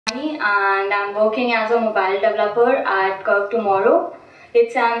Wadhwani and I'm working as a mobile developer at Curve Tomorrow.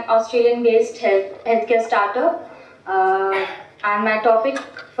 It's an Australian-based healthcare startup. And my topic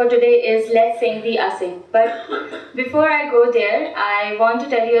for today is Let's Sing the Async. But before I go there, I want to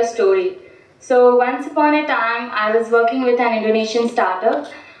tell you a story. So once upon a time, I was working with an Indonesian startup,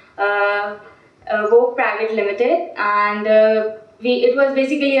 Vogue Private Limited, and it was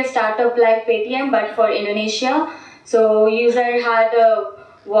basically a startup like Paytm but for Indonesia. So user had a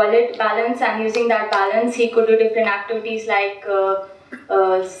wallet balance, and using that balance he could do different activities like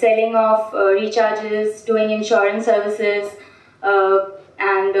selling of recharges, doing insurance services,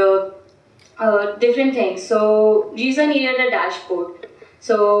 and different things. So user needed a dashboard.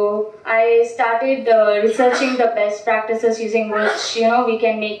 So I started researching the best practices using which we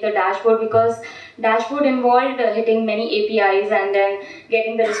can make the dashboard, because dashboard involved hitting many APIs and then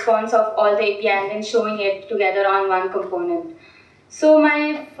getting the response of all the API and then showing it together on one component. So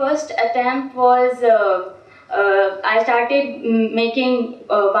my first attempt was I started making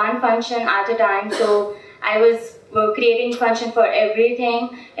one function at a time. So I was creating function for everything,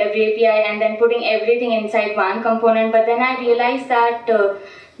 every API, and then putting everything inside one component. But then I realized that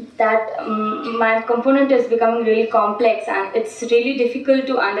my component is becoming really complex and it's really difficult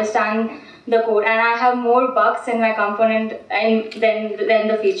to understand the code, and I have more bugs in my component than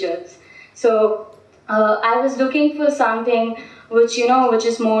the features. So I was looking for something which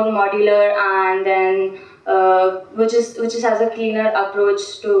is more modular, and then which has a cleaner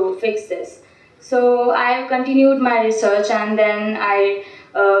approach to fix this. So I continued my research, and then I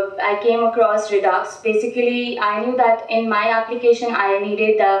came across Redux. Basically, I knew that in my application I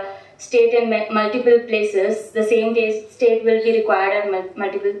needed the state in multiple places. The same state will be required at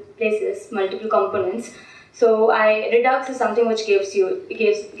multiple places, multiple components. So Redux is something which gives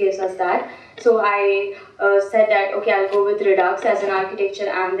us that. So I said that okay, I'll go with Redux as an architecture,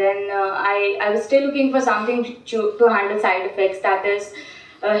 and then I was still looking for something to handle side effects, that is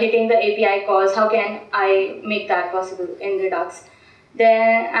hitting the API calls. How can I make that possible in Redux?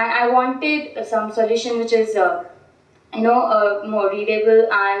 Then I wanted some solution which is more readable,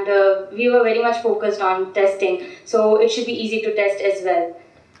 and we were very much focused on testing, so it should be easy to test as well.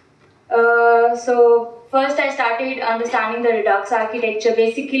 So first I started understanding the Redux architecture.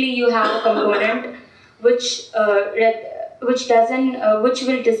 Basically, you have a component which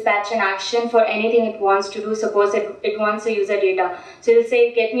will dispatch an action for anything it wants to do. Suppose it wants the user data, so it'll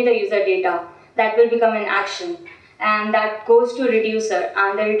say get me the user data. That will become an action, and that goes to reducer,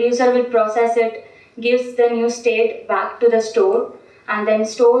 and the reducer will process it, gives the new state back to the store, and then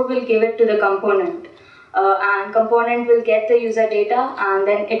store will give it to the component, and component will get the user data, and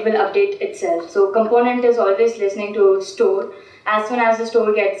then it will update itself. So component is always listening to store. As soon as the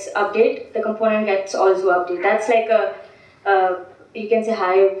store gets update, the component gets also update. That's like a you can say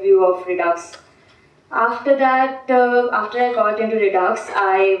high view of Redux. After that, after I got into Redux,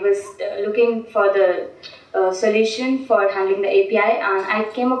 I was looking for the solution for handling the API, and I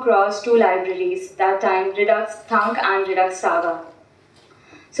came across two libraries that time, Redux-thunk and Redux Saga.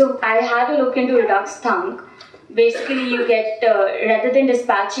 So I had a look into Redux-thunk. Basically, you get, rather than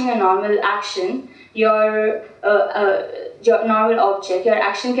dispatching a normal action, your normal object, your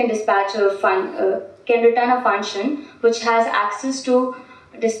action can dispatch can return a function which has access to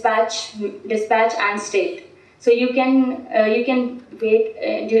dispatch and state. So you can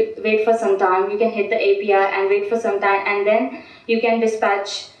wait for some time. You can hit the API and wait for some time, and then you can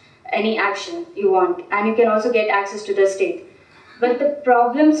dispatch any action you want, and you can also get access to the state. But the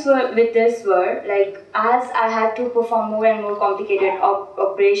problems with this were, like, as I had to perform more and more complicated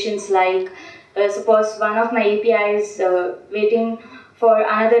operations, like suppose one of my APIs waiting for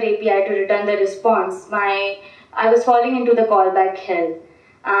another API to return the response, I was falling into the callback hell,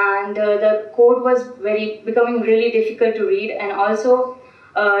 and the code was becoming really difficult to read, and also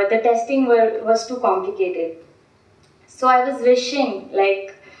the testing was too complicated. So I was wishing,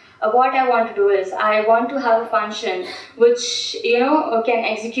 like, what I want to do is I want to have a function which can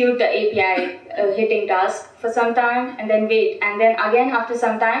execute the API hitting task for some time and then wait, and then again after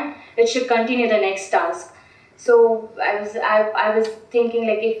some time it should continue the next task. So I was thinking,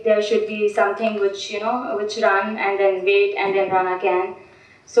 like, if there should be something which run and then wait and then run again.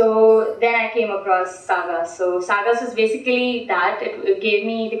 So then I came across Sagas. So Sagas is basically that. It gave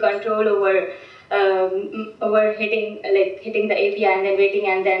me the control over hitting the API and then waiting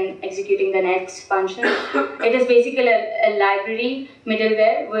and then executing the next function. It is basically a library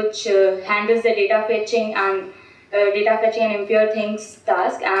middleware which handles the data fetching and impure things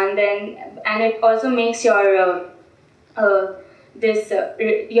task, and it also makes your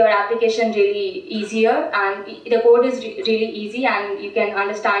your application really easier, and the code is really easy, and you can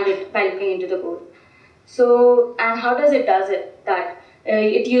understand it by looking into the code. So, and how does it that?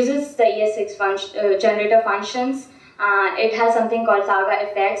 It uses the ES6 generator functions. It has something called Saga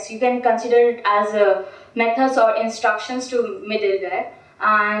effects. You can consider it as methods or instructions to middleware.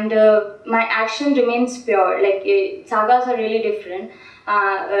 And my action remains pure. Like sagas are really different.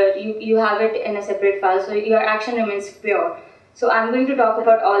 You have it in a separate file, so your action remains pure. So I'm going to talk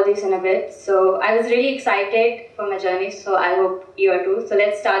about all this in a bit. So I was really excited for my journey, so I hope you are too. So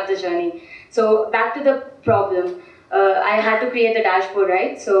let's start the journey. So back to the problem. I had to create the dashboard,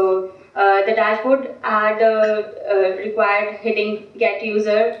 right? So the dashboard had required hitting get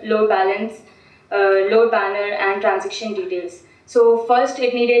user, load balance, load banner, and transaction details. So first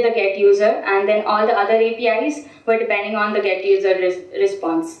it needed the get user, and then all the other APIs were depending on the get user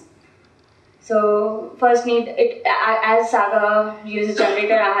response. So first as Saga uses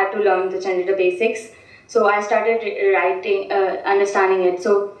generator, I had to learn the generator basics. So I started writing, understanding it.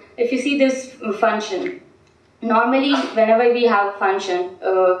 So if you see this function, normally whenever we have a function,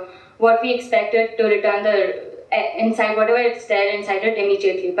 what we expected to return the inside whatever it's there inside it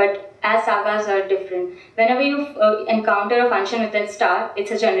immediately. But as sagas are different. Whenever you encounter a function with a star,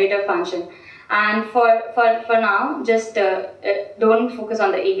 it's a generator function. And for now, just don't focus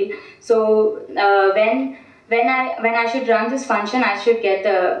on the yield. So when I should run this function, I should get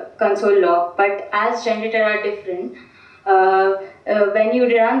the console log. But as generator are different, when you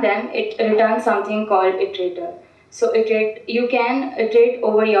run them, it returns something called iterator. So you can iterate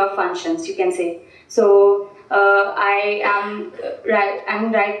over your functions, you can say. So I'm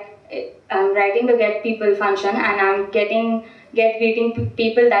writing the get people function, and I'm getting get greeting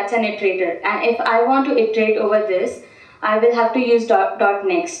people. That's an iterator. And if I want to iterate over this, I will have to use dot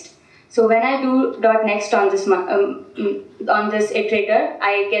next. So when I do dot next on this iterator,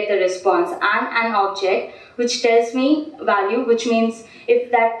 I get the response and an object which tells me value, which means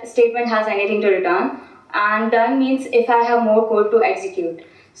if that statement has anything to return, and done means if I have more code to execute.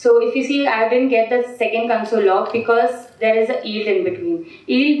 So if you see, I didn't get the second console log because there is a yield in between.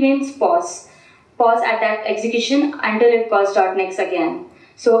 Yield means pause at that execution until it calls .next again.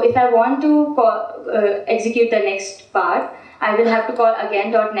 So if I want to execute the next part, I will have to call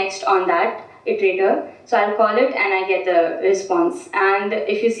again .next on that iterator. So I'll call it and I get the response. And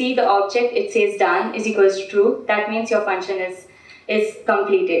if you see the object, it says done is equals to true. That means your function is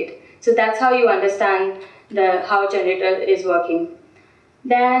completed. So that's how you understand how generator is working.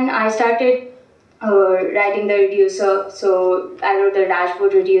 Then I started writing the reducer. So I wrote the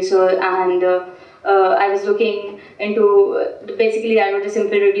dashboard reducer, and I was looking into, basically I wrote a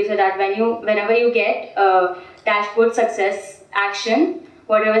simple reducer that whenever you get a dashboard success action,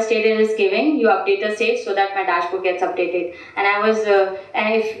 whatever state it is giving, you update the state so that my dashboard gets updated. And I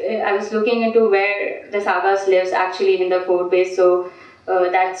was looking into where the sagas lives actually in the code base, so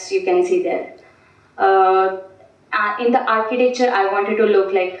that's you can see there. In the architecture, I wanted to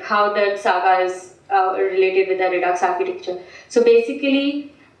look like how the saga is related with the Redux architecture. So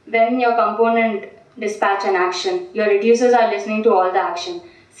basically, when your component dispatch an action, your reducers are listening to all the action.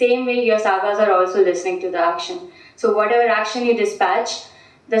 Same way, your sagas are also listening to the action. So whatever action you dispatch,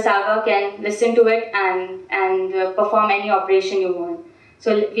 the saga can listen to it and perform any operation you want.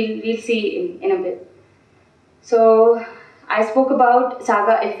 So we'll see in a bit. So I spoke about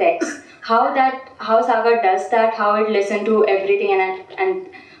saga effects. How Saga does that, how it listens to everything and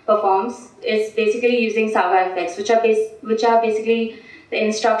performs, is basically using Saga effects, which are basically the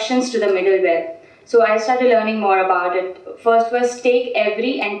instructions to the middleware. So I started learning more about it. First was take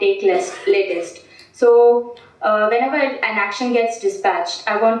every and take latest. So whenever an action gets dispatched,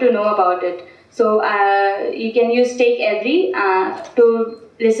 I want to know about it. So you can use take every to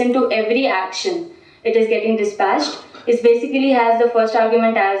listen to every action it is getting dispatched. It basically has the first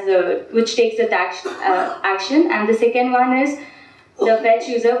argument as which takes the action, and the second one is the fetch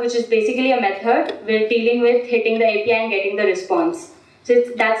user, which is basically a method we're dealing with hitting the API and getting the response. So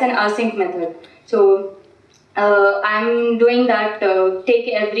that's an async method. So I'm doing that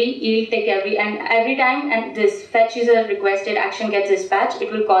take every, yield take every, and every time and this fetch user requested action gets dispatched,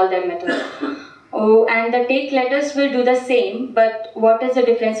 it will call that method. Oh, and the take letters will do the same, but what is the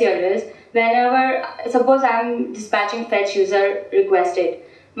difference here is, whenever, suppose I'm dispatching fetch user requested,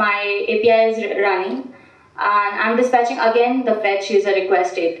 my API is running, and I'm dispatching again the fetch user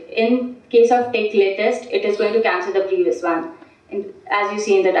requested. In case of take latest, it is going to cancel the previous one, as you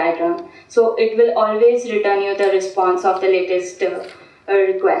see in the diagram. So it will always return you the response of the latest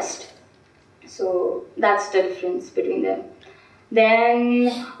request. So that's the difference between them.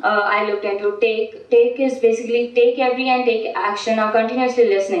 Then I looked into take. Take is basically take every and take action or continuously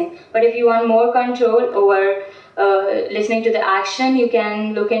listening. But if you want more control over listening to the action, you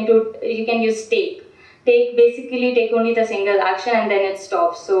can use take. Take basically take only the single action and then it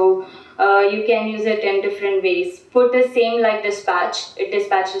stops. So you can use it in different ways. Put is same like dispatch. It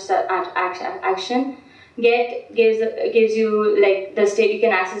dispatches the action. Get gives you like the state. You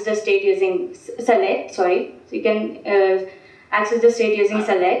can access the state using select. Sorry, so you can access the state using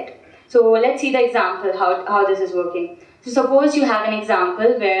select. So let's see the example how this is working. So suppose you have an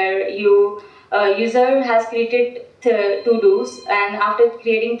example where you user has created two do's, and after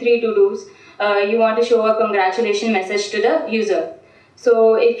creating 3 to-dos, you want to show a congratulation message to the user.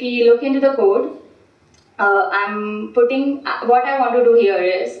 So if we look into the code, I'm putting what I want to do here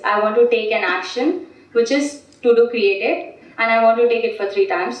is I want to take an action which is to-do created, and I want to take it for 3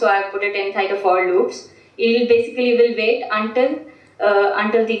 times. So I put it inside the for loops. It basically will wait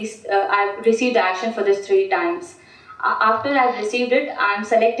until these I've received the action for this 3 times. After I've received it, I'm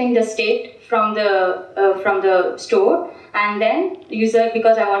selecting the state from the store, and then user,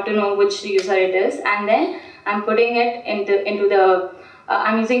 because I want to know which user it is, and then I'm putting it into the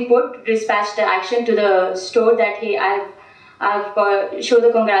I'm using put dispatch the action to the store that hey I've show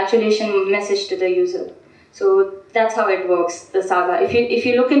the congratulation message to the user. So that's how it works, the Saga. If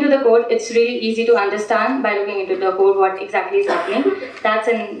you look into the code, it's really easy to understand by looking into the code what exactly is happening. That's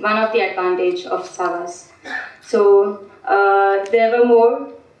one of the advantage of Sagas. So there were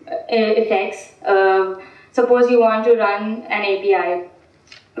more effects. Suppose you want to run an API.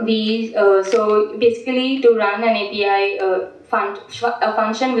 So basically to run an API a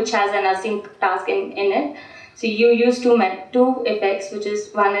function which has an async task in it. So you use two effects, which is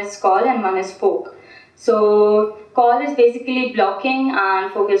one is call and one is fork. So call is basically blocking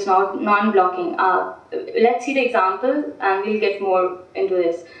and fork is non-blocking. Let's see the example and we'll get more into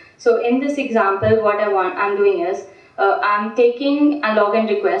this. So in this example, what I'm doing is I'm taking a login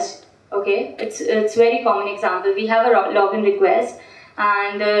request. Okay, it's very common example. We have a login request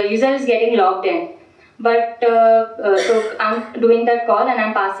and the user is getting logged in. But so I'm doing that call and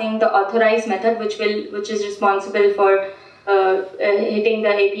I'm passing the authorize method, which is responsible for hitting the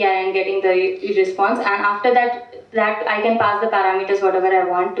API and getting the response. And after that I can pass the parameters whatever I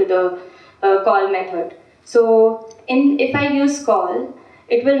want to the call method. So if I use call,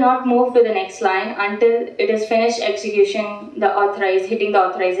 it will not move to the next line until it is finished execution hitting the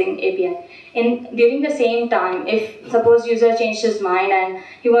authorizing API. During the same time, if suppose user changed his mind and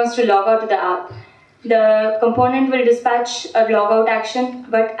he wants to log out to the app, the component will dispatch a logout action,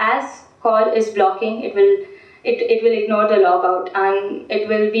 but as call is blocking, it will ignore the logout and it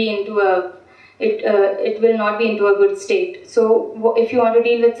will be into it will not be into a good state. So if you want to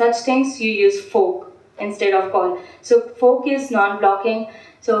deal with such things, you use fork instead of call. So fork is non-blocking.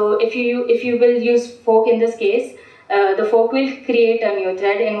 So if you will use fork in this case, the fork will create a new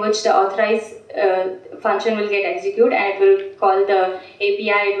thread in which the authorize function will get executed and it will call the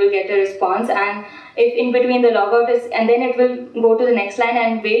API, it will get a response, and if in between the logout is, and then it will go to the next line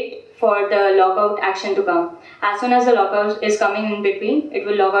and wait for the logout action to come. As soon as the logout is coming in between, it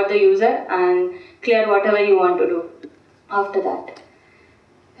will log out the user and clear whatever you want to do after that.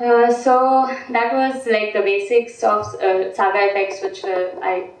 So that was like the basics of Saga effects which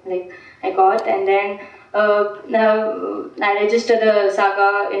I got, and then now I registered the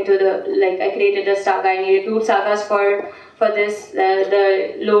Saga into I created the Saga. I needed 2 Sagas for this,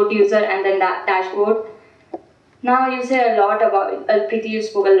 the load user and then that dashboard. Now you say a lot about, Preeti, you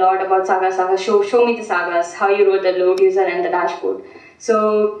spoke a lot about Saga. Show me the Sagas, how you wrote the load user and the dashboard.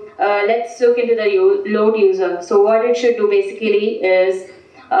 So let's look into the load user. So what it should do basically is,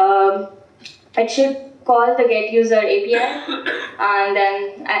 it should call the get user API, and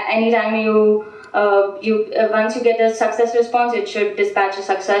then anytime once you get a success response, it should dispatch a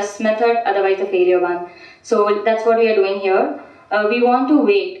success method, otherwise a failure one. So that's what we are doing here. We want to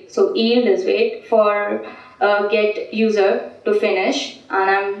wait. So yield is wait for get user to finish,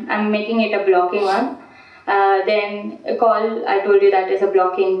 and I'm making it a blocking one. Then call, I told you that is a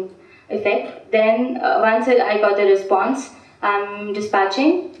blocking effect. Then once I got the response, I'm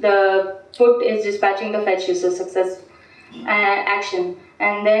dispatching the put is dispatching the fetch user success action,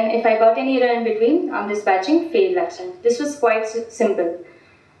 and then if I got any error in between, I'm dispatching failed action. This was quite simple.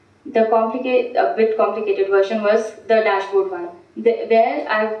 The a bit complicated version was the dashboard one, where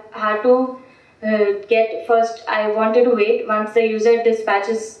I had to first I wanted to wait once the user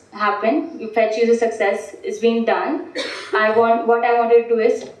dispatches happen, fetch user success is being done. What I wanted to do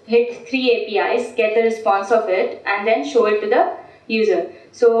is hit 3 APIs, get the response of it, and then show it to the user.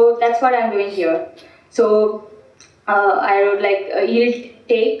 So that's what I'm doing here. So I wrote like yield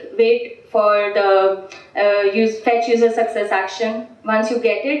take, wait for the fetch user success action. Once you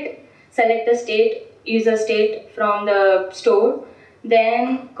get it, select the state, user state from the store.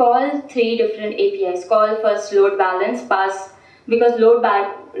 Then call 3 different APIs. Call first load balance, pass, because load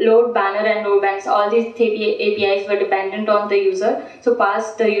banner and load banks, all these APIs were dependent on the user. So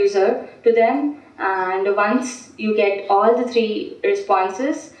pass the user to them, and once you get all the 3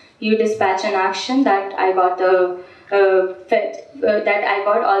 responses, you dispatch an action that I got that I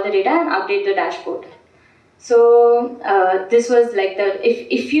got all the data and update the dashboard. So this was like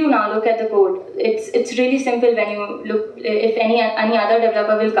if you now look at the code, it's really simple. When you look, if any other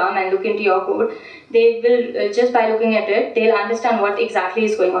developer will come and look into your code, they will just by looking at it, they'll understand what exactly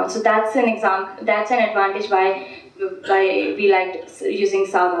is going on. So that's an example. That's an advantage why we liked using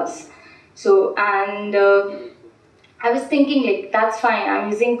Sagas. So and I was thinking like that's fine. I'm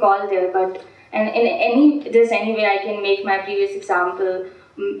using call there, but there's any way I can make my previous example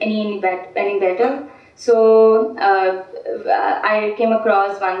any better. So I came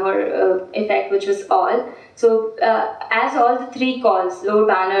across one more effect, which was all. So as all the 3 calls, load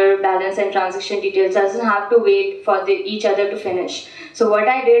banner, balance, and transaction details, doesn't have to wait for each other to finish. So what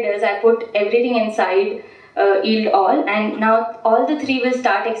I did is I put everything inside yield all, and now all the 3 will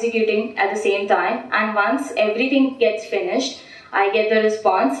start executing at the same time. And once everything gets finished, I get the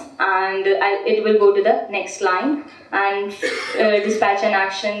response, and it will go to the next line and dispatch an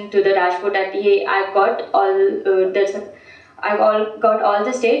action to the dashboard that hey, I've got all got all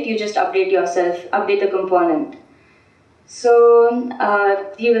the state. You just update yourself, update the component. So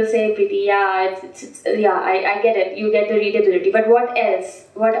you will say, Preeti, yeah, I get it. You get the readability, but what else?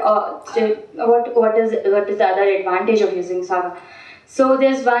 What is the other advantage of using Saga? So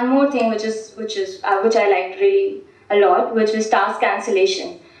there's one more thing which I liked really a lot, which is task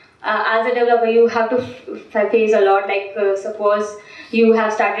cancellation. As a developer, you have to face a lot. Like suppose you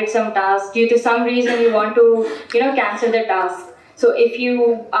have started some task, due to some reason you want to cancel the task. So if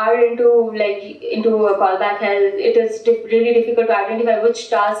you are into a callback hell, it is really difficult to identify which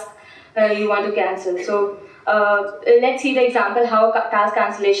task you want to cancel. So let's see the example how task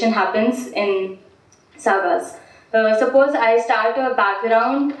cancellation happens in Sagas. Suppose I start a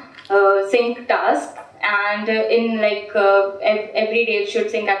background sync task, and in every day it should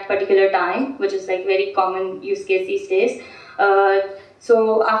sync at a particular time, which is like very common use case these days.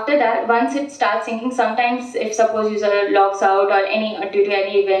 So after that, once it starts syncing, sometimes if suppose user logs out or due to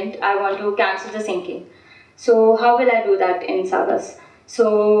any event, I want to cancel the syncing. So how will I do that in Sagas?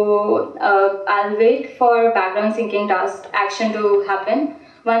 So I'll wait for background syncing task action to happen.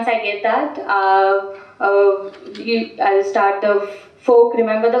 Once I get that, I'll start the fork.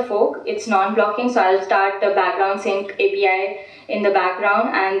 Remember the fork, it's non-blocking, so I'll start the background sync API in the background,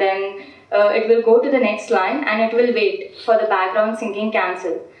 and then it will go to the next line and it will wait for the background syncing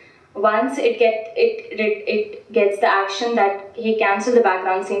cancel. Once it gets the action that he cancelled the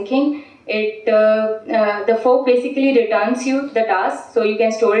background syncing, the fork basically returns you the task, so you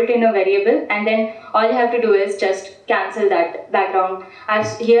can store it in a variable, and then all you have to do is just cancel that background.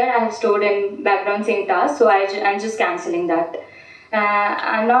 Here I have stored in background sync task, so I'm just cancelling that.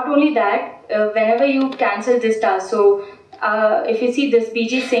 And not only that, whenever you cancel this task, so if you see this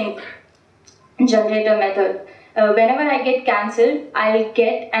BG sync generator method, whenever I get cancelled, I'll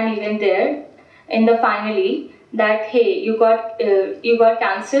get an event there in the finally that hey, you got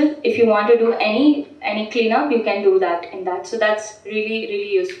cancelled. If you want to do any cleanup, you can do that in that. So that's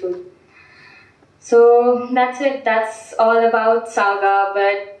really useful. So that's it. That's all about Saga.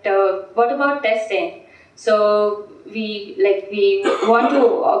 But what about testing? So we want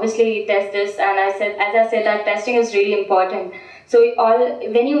to obviously test this, and as I said that testing is really important. So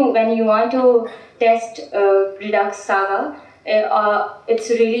when you want to test Redux Saga, it's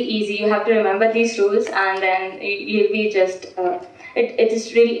really easy. You have to remember these rules, and then you'll be just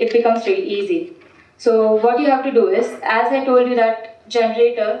it becomes really easy. So what you have to do is, as I told you, that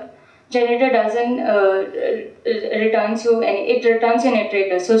generator doesn't returns you it returns an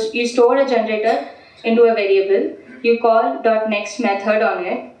iterator. So you store a generator into a variable, you call .next method on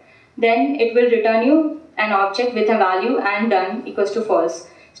it, then it will return you an object with a value and done equals to false.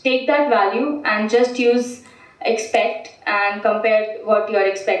 So take that value and just use expect and compare what you are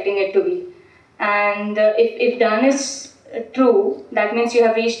expecting it to be. And if done is true, that means you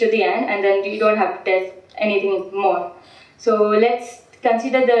have reached to the end, and then you don't have to test anything more. So let's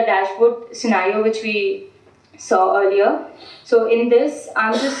consider the dashboard scenario which we saw earlier. So in this,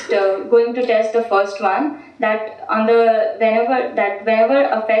 I'm just going to test the first one, that on the whenever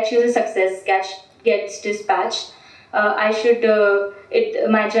a fetch user success gets dispatched,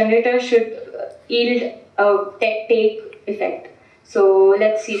 my generator should yield a take effect. So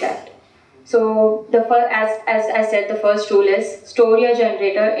let's see that. So the first, as I said, the first rule is store your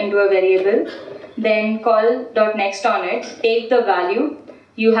generator into a variable, then call .next on it, take the value,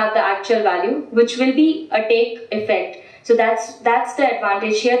 you have the actual value, which will be a take effect. So that's the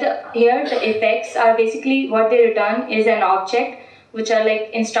advantage here. Here the effects are basically what they return is an object, which are like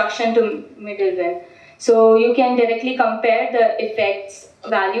instruction to middleware. So you can directly compare the effects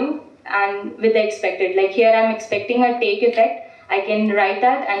value and with the expected. Like here I'm expecting a take effect. I can write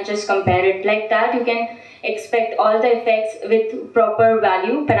that and just compare it. Like that you can expect all the effects with proper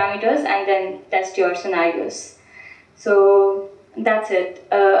value parameters and then test your scenarios. So that's it.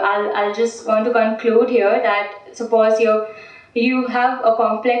 I'll just want to conclude here that suppose you have a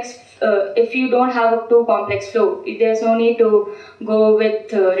complex, if you don't have a too complex flow, there's no need to go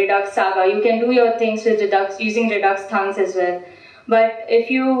with Redux Saga. You can do your things with Redux using Redux-thunks as well. But if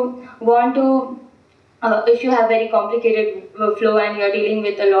you want to if you have very complicated flow and you're dealing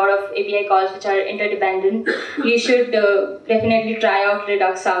with a lot of API calls which are interdependent, you should definitely try out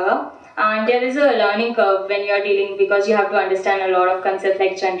Redux Saga. And there is a learning curve when you're dealing, because you have to understand a lot of concepts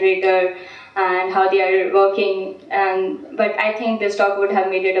like generator and how they are working. But I think this talk would have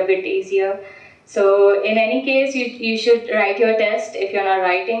made it a bit easier. So in any case, you should write your test if you're not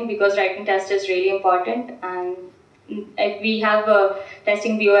writing, because writing test is really important. And if we have a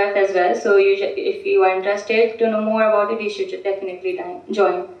testing BOF as well, so if you are interested to know more about it, you should definitely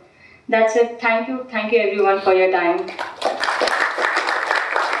join. That's it. Thank you everyone for your time.